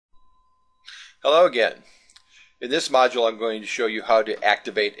Hello again. In this module, I'm going to show you how to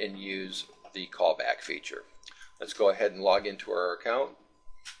activate and use the callback feature. Let's go ahead and log into our account.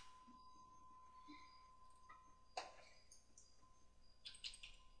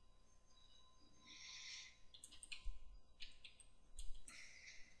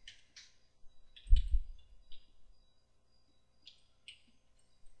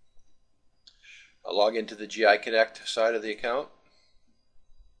 I'll log into the GiConnect side of the account.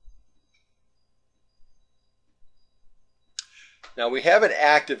 Now we haven't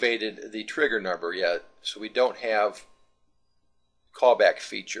activated the trigger number yet, so we don't have callback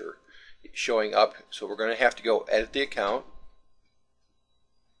feature showing up. So we're going to have to go edit the account.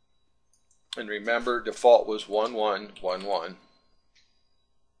 And remember, default was 1111.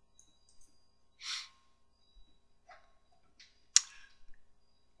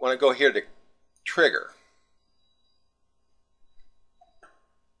 Want to go here to trigger.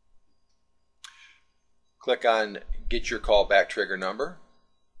 Click on Get Your Callback Trigger Number.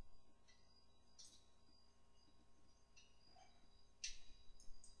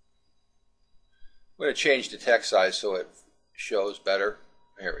 I'm going to change the text size so it shows better.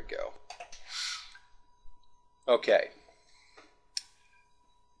 There we go. Okay.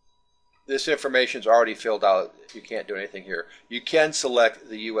 This information is already filled out. You can't do anything here. You can select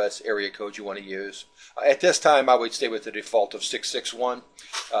the U.S. area code you want to use. At this time, I would stay with the default of 661.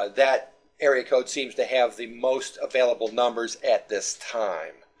 That area code seems to have the most available numbers at this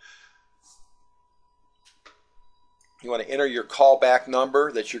time. You want to enter your callback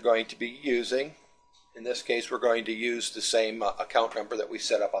number that you're going to be using. In this case, we're going to use the same account number that we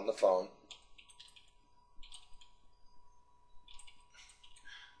set up on the phone.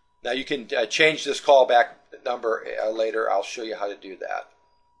 Now you can change this callback number later. I'll show you how to do that.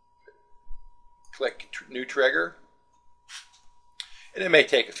 Click New Trigger, and it may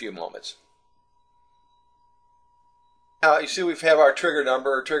take a few moments. Now you see we have our trigger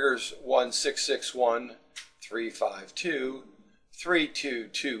number. Triggers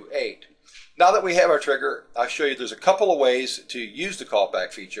 1-661-352-3228. Now that we have our trigger, I'll show you there's a couple of ways to use the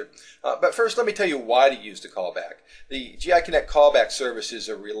callback feature. But first, let me tell you why to use the callback. The GiConnect callback service is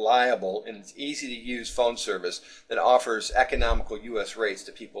a reliable and it's easy to use phone service that offers economical U.S. rates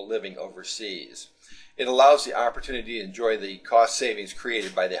to people living overseas. It allows the opportunity to enjoy the cost savings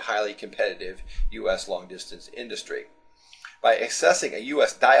created by the highly competitive U.S. long-distance industry. By accessing a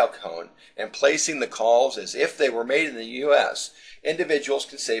U.S. dial code and placing the calls as if they were made in the U.S., individuals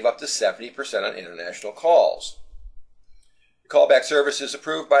can save up to 70% on international calls. The callback service is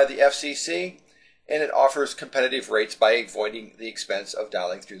approved by the FCC, and it offers competitive rates by avoiding the expense of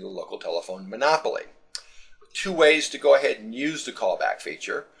dialing through the local telephone monopoly. Two ways to go ahead and use the callback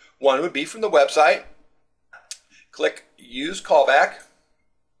feature. One would be from the website. Click Use Callback.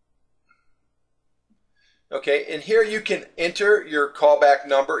 Okay, and here you can enter your callback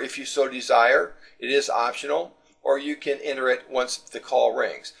number if you so desire. It is optional, or you can enter it once the call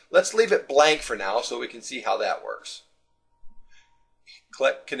rings. Let's leave it blank for now so we can see how that works.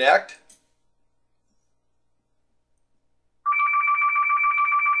 Click Connect.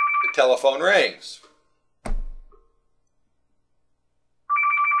 The telephone rings.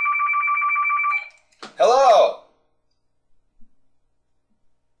 Hello.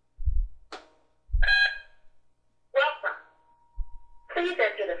 Please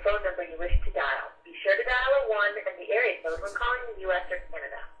enter the phone number you wish to dial. Be sure to dial a 1 and the area code when calling the U.S. or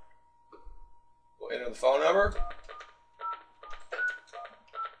Canada. We'll enter the phone number.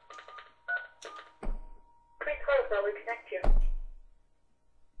 Please hold while we connect you.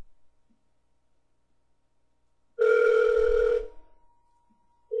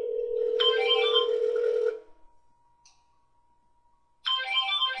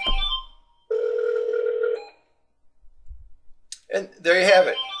 And there you have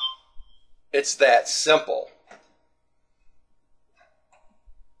it. It's that simple.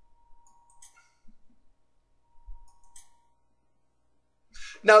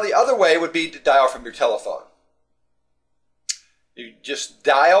 Now the other way would be to dial from your telephone. You just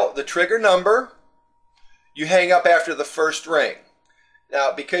dial the trigger number. You hang up after the first ring.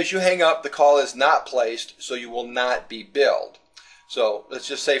 Now because you hang up, the call is not placed, so you will not be billed. So let's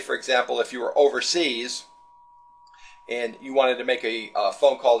just say, for example, if you were overseas and you wanted to make a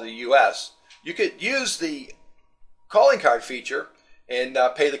phone call to the U.S., you could use the calling card feature and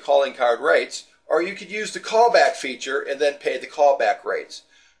pay the calling card rates, or you could use the callback feature and then pay the callback rates.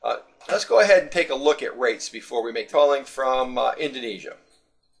 Let's go ahead and take a look at rates before we make calling from Indonesia.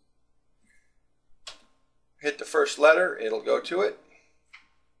 Hit the first letter, it'll go to it.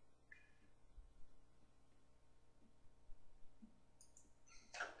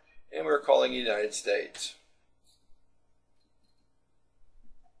 and we're calling the United States.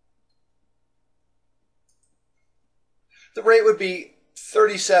 The rate would be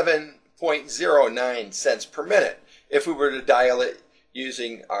 37.09 cents per minute if we were to dial it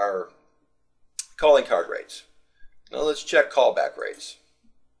using our calling card rates. Now let's check callback rates.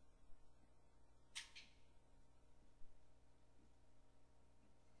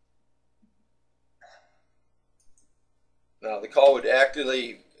 Now the call would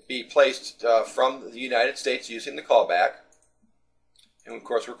actually be placed from the United States using the callback. And of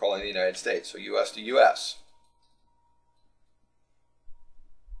course we're calling the United States, so US to US.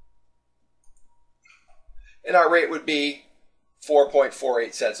 And our rate would be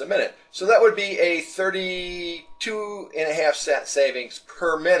 4.48 cents a minute. So that would be a 32.5 cent savings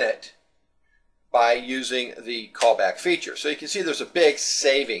per minute by using the callback feature. So you can see there's a big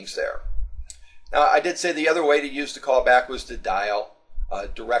savings there. Now, I did say the other way to use the callback was to dial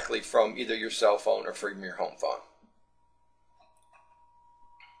directly from either your cell phone or from your home phone.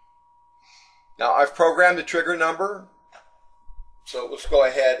 Now, I've programmed the trigger number, so let's go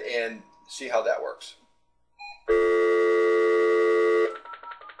ahead and see how that works.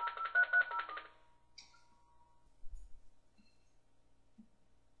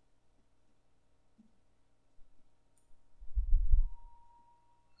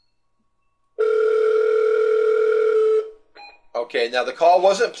 Okay, now the call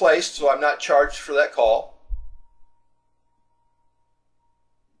wasn't placed, so I'm not charged for that call.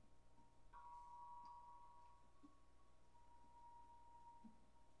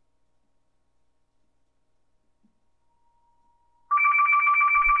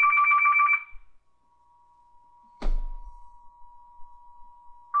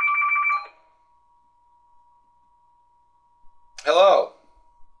 Hello.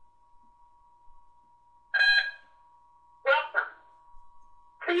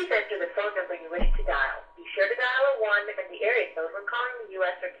 Please enter the phone number you wish to dial. Be sure to dial a 1 and the area code when calling the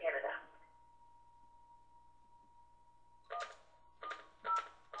U.S. or Canada.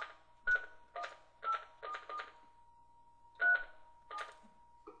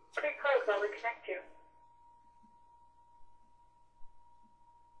 Please hold while we connect you.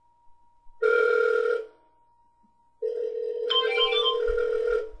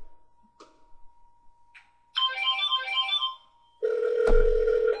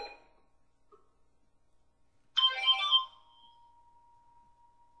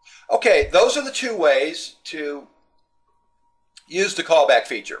 Okay, those are the two ways to use the callback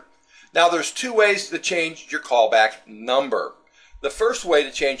feature. Now there's two ways to change your callback number. The first way to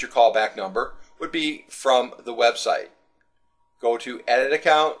change your callback number would be from the website. Go to Edit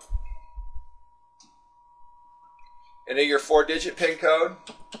Account, enter your 4-digit PIN code.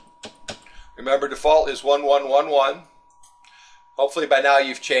 Remember, default is 1111. Hopefully by now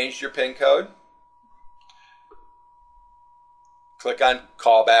you've changed your PIN code. Click on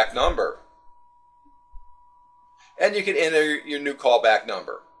callback number. And you can enter your new callback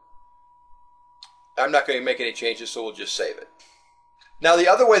number. I'm not going to make any changes, so we'll just save it. Now the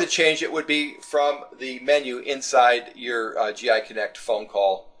other way to change it would be from the menu inside your GiConnect phone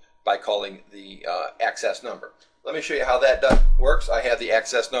call by calling the access number. Let me show you how that works. I have the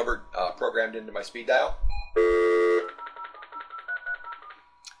access number programmed into my speed dial.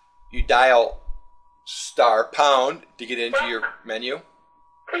 You dial *# to get into your menu.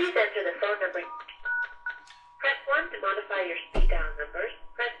 Please enter the phone number. Press 1 to modify your speed dial numbers.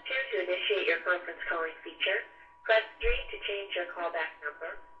 Press 2 to initiate your conference calling feature. Press 3 to change your callback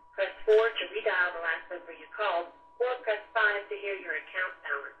number. Press 4 to redial the last number you called, or press 5 to hear your account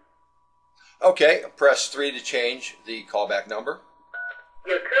balance. Okay, press 3 to change the callback number.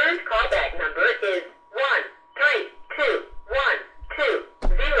 Your current callback number is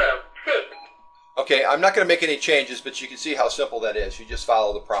 1321206. Okay, I'm not going to make any changes, but you can see how simple that is. You just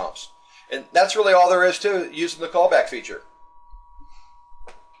follow the prompts. And that's really all there is to using the callback feature.